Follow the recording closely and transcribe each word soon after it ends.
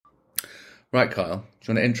Right, Kyle, do you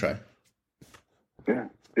want an intro? Yeah.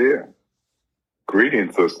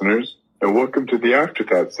 Greetings, listeners, and welcome to the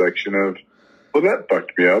afterthought section of Well, That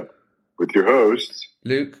Fucked Me Up with your hosts,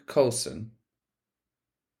 Luke Colson.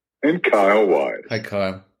 And Kyle Wise. Hi,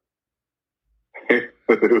 Kyle. Hey,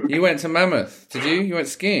 Luke. You went to Mammoth, did you? You went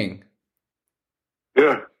skiing?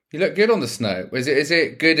 Yeah. You look good on the snow. Is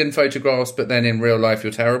it good in photographs, but then in real life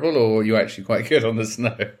you're terrible, or are you actually quite good on the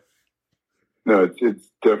snow? No, it's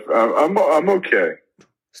different. I'm okay.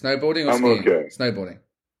 Snowboarding or I'm skiing? okay. Snowboarding.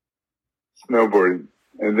 Snowboarding.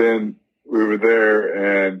 And then we were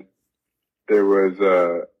there, and there was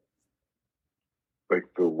like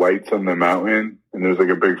the lights on the mountain, and there's like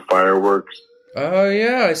a big fireworks. Oh,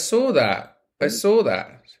 yeah, I saw that.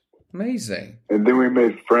 Amazing. And then we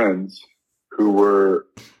made friends who were,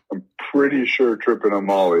 I'm pretty sure, tripping on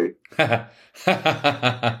Molly.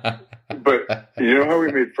 But you know how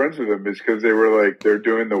we made friends with them is because they're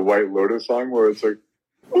doing the White Lotus song where it's like,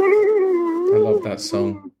 I love that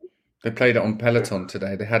song. They played it on Peloton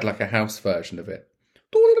today. They had like a house version of it.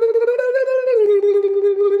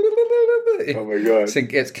 oh my God.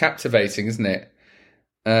 It's captivating, isn't it?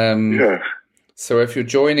 Yeah. So if you're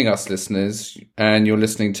joining us, listeners, and you're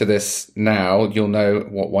listening to this now, you'll know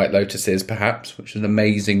what White Lotus is, perhaps, which is an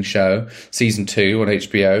amazing show. Season 2 on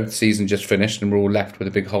HBO. The season just finished, and we're all left with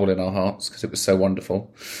a big hole in our hearts because it was so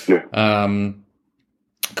wonderful. Yeah.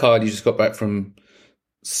 Kyle, you just got back from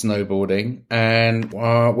snowboarding, and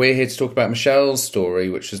we're here to talk about Michelle's story,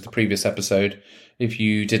 which was the previous episode. If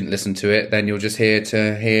you didn't listen to it, then you're just here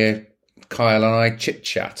to hear Kyle and I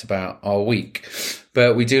chit-chat about our week.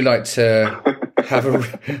 But we do like to have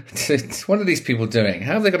what are these people doing?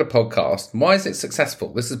 How have they got a podcast? Why is it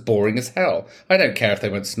successful? This is boring as hell. I don't care if they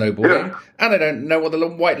went snowboarding, and I don't know what the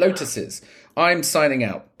White Lotus is. I'm signing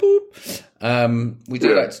out. Boop. We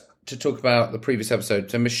do like to talk about the previous episode.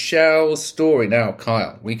 So Michelle's story. Now,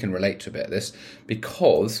 Kyle, we can relate to a bit of this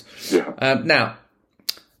because now,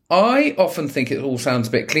 I often think it all sounds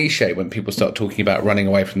a bit cliche when people start talking about running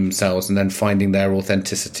away from themselves and then finding their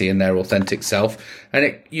authenticity and their authentic self.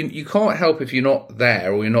 And you can't help if you're not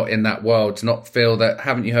there or you're not in that world to not feel that,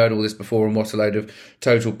 haven't you heard all this before and what a load of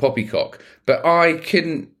total poppycock. But I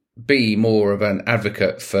couldn't be more of an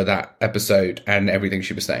advocate for that episode and everything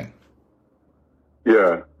she was saying.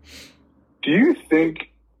 Yeah. Do you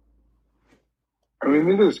think, I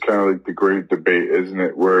mean, this is kind of like the great debate, isn't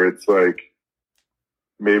it? Where it's like,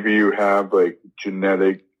 maybe you have like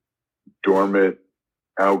genetic dormant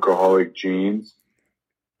alcoholic genes,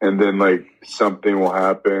 and then like something will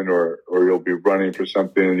happen or you'll be running for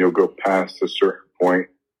something and you'll go past a certain point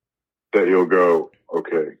that you'll go,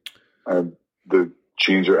 okay, the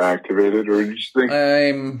genes are activated, or do you just think?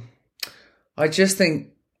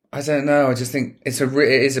 I don't know. I just think it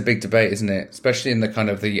is a big debate, isn't it? Especially in the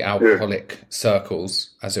kind of the alcoholic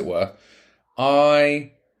circles, as it were.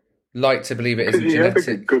 I like to believe it isn't genetic.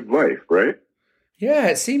 You have a good life, right? Yeah,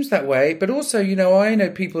 it seems that way. But also, I know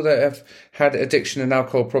people that have had addiction and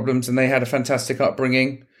alcohol problems and they had a fantastic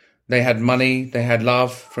upbringing. They had money, they had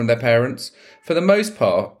love from their parents. For the most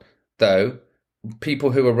part, though,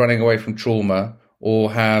 people who are running away from trauma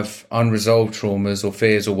or have unresolved traumas or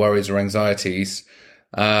fears or worries or anxieties,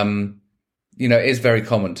 it is very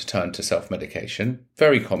common to turn to self-medication.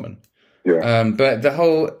 Very common. Yeah. But the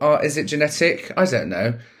whole, is it genetic? I don't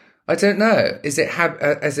know. Is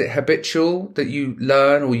it habitual that you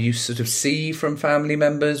learn or you sort of see from family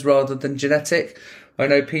members rather than genetic? I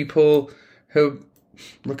know people who are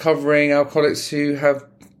recovering alcoholics who have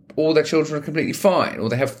all their children are completely fine, or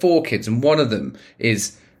they have 4 kids and one of them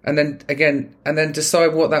is, and then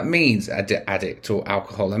decide what that means, addict or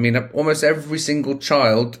alcohol. I mean, almost every single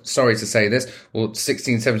child, sorry to say this, or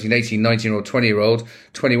 16, 17, 18, 19-year-old, 20-year-old,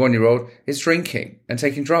 21-year-old is drinking and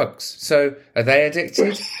taking drugs. So are they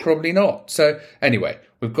addicted? Probably not. So anyway,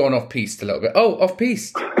 we've gone off-piste a little bit. Oh,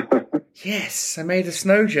 off-piste. Yes, I made a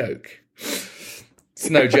snow joke.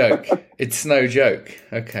 Snow joke. It's snow joke.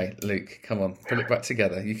 Okay, Luke, come on. Pull it back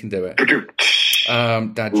together. You can do it.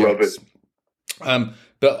 Dad jokes. Love it.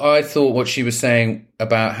 But I thought what she was saying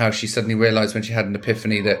about how she suddenly realised when she had an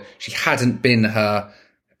epiphany that she hadn't been her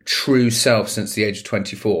true self since the age of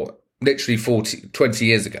 24, literally 20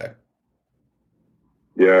 years ago.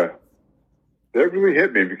 Yeah. That really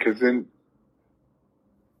hit me because then,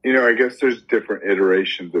 I guess there's different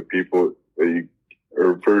iterations of people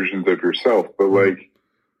or versions of yourself. But I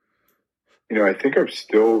think I'm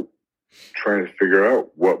still trying to figure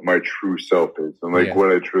out what my true self is and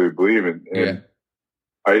what I truly believe in. And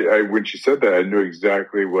I when she said that, I knew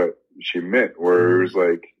exactly what she meant, where it was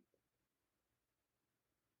like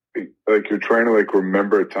you're trying to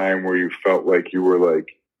remember a time where you felt like you were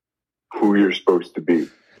who you're supposed to be.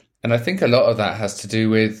 And I think a lot of that has to do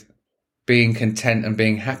with being content and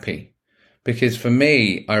being happy. Because for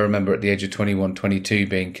me, I remember at the age of 21, 22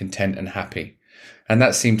 being content and happy. And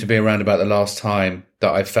that seemed to be around about the last time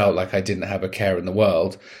that I felt like I didn't have a care in the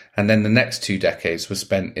world. And then the next 2 decades were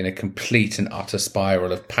spent in a complete and utter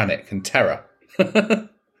spiral of panic and terror.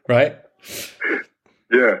 Right?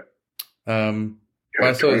 Yeah. But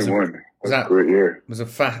I thought 21. Was that a great year. Was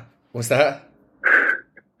that?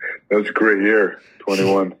 That was a great year.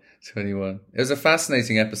 21. 21. It was a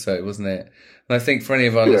fascinating episode, wasn't it? And I think for any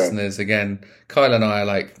of our listeners, again, Kyle and I are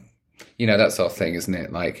like, that's our thing, isn't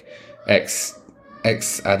it? Like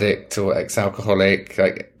ex-addict or ex-alcoholic,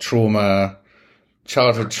 like trauma,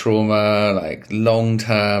 childhood trauma, like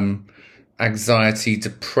long-term anxiety,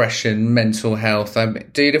 depression, mental health.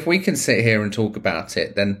 Dude, if we can sit here and talk about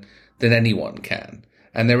it, then anyone can.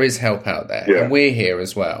 And there is help out there. Yeah. And we're here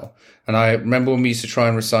as well. And I remember when we used to try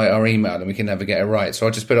and recite our email and we can never get it right. So I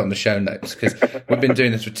just put it on the show notes because we've been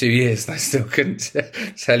doing this for 2 years and I still couldn't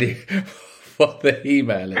tell you what the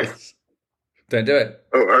email is. Don't do it.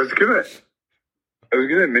 Oh, I was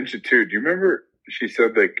gonna mention too. Do you remember she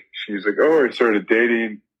said she was like, oh, I started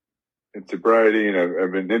dating in sobriety and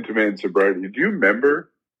I've been intimate in sobriety. Do you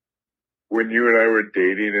remember when you and I were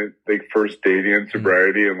dating, first dating in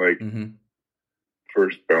sobriety and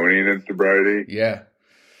first boning in sobriety? Yeah.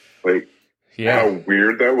 How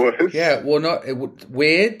weird that was. Yeah, well,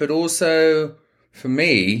 weird, but also for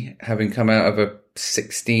me, having come out of a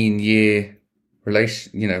 16-year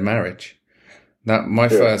marriage, that my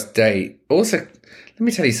first date. Also, let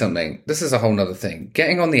me tell you something. This is a whole nother thing.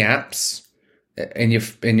 Getting on the apps in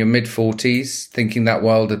your mid-40s, thinking that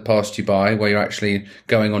world had passed you by, where you're actually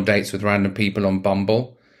going on dates with random people on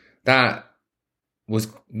Bumble, that was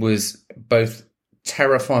both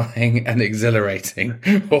terrifying and exhilarating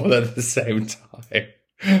all at the same time.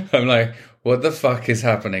 I'm like, what the fuck is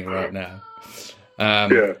happening right now?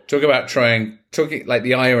 Talking like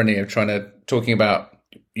the irony of talking about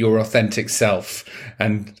your authentic self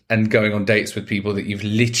and going on dates with people that you've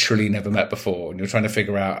literally never met before, and you're trying to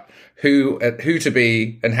figure out who to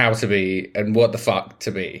be and how to be and what the fuck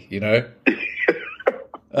to be,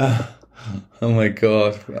 oh my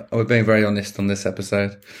God, we're being very honest on this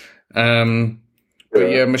episode. But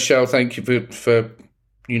yeah, Michelle, thank you for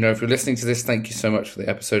if you're listening to this, thank you so much for the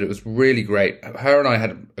episode. It was really great. Her and I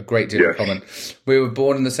had a great deal in common. We were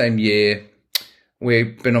born in the same year.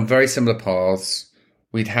 We've been on very similar paths.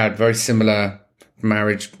 We'd had very similar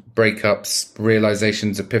marriage breakups,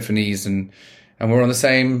 realizations, epiphanies, and we're on the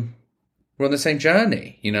same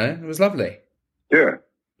journey. It was lovely. Yeah.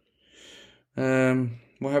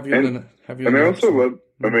 What have you? And I also love.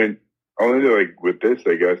 I mean, only with this,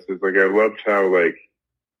 I guess, is I loved how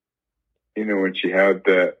when she had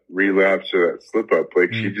that relapse or that slip up,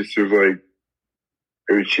 she just was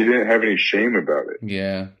she didn't have any shame about it.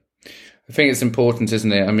 Yeah. I think it's important,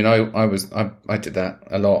 isn't it? I mean, I did that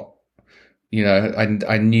a lot.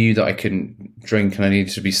 I knew that I couldn't drink and I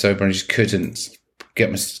needed to be sober, and I just couldn't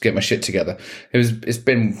get my shit together.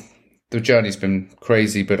 The journey's been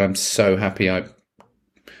crazy, but I'm so happy I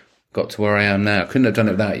got to where I am now. Couldn't have done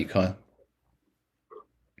it without you, Kyle.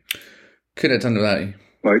 Couldn't have done it without you.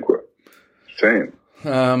 Like what? Same.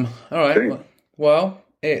 All right. Same. Well,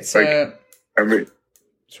 it's 3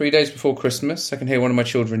 days before Christmas. I can hear one of my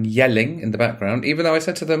children yelling in the background, even though I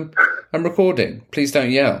said to them, I'm recording. Please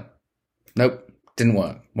don't yell. Nope. Didn't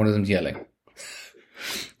work. One of them's yelling.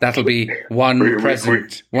 That'll be one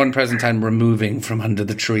present I'm removing from under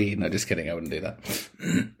the tree. No, just kidding. I wouldn't do that.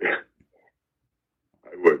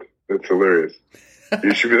 I would. That's hilarious.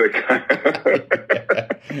 You should be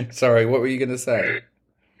Sorry, what were you going to say?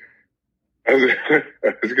 I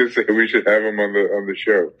was going to say we should have him on the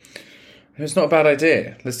show. It's not a bad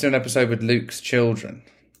idea. Let's do an episode with Luke's children.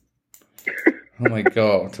 Oh my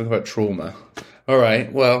God, talk about trauma. All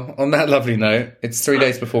right, well, on that lovely note, it's 3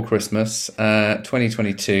 days before Christmas,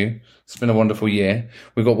 2022. It's been a wonderful year.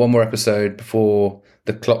 We've got one more episode before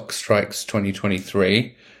the clock strikes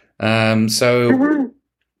 2023. So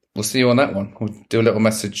we'll see you on that one. We'll do a little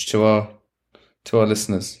message to our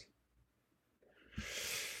listeners.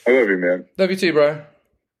 I love you, man. Love you too, bro.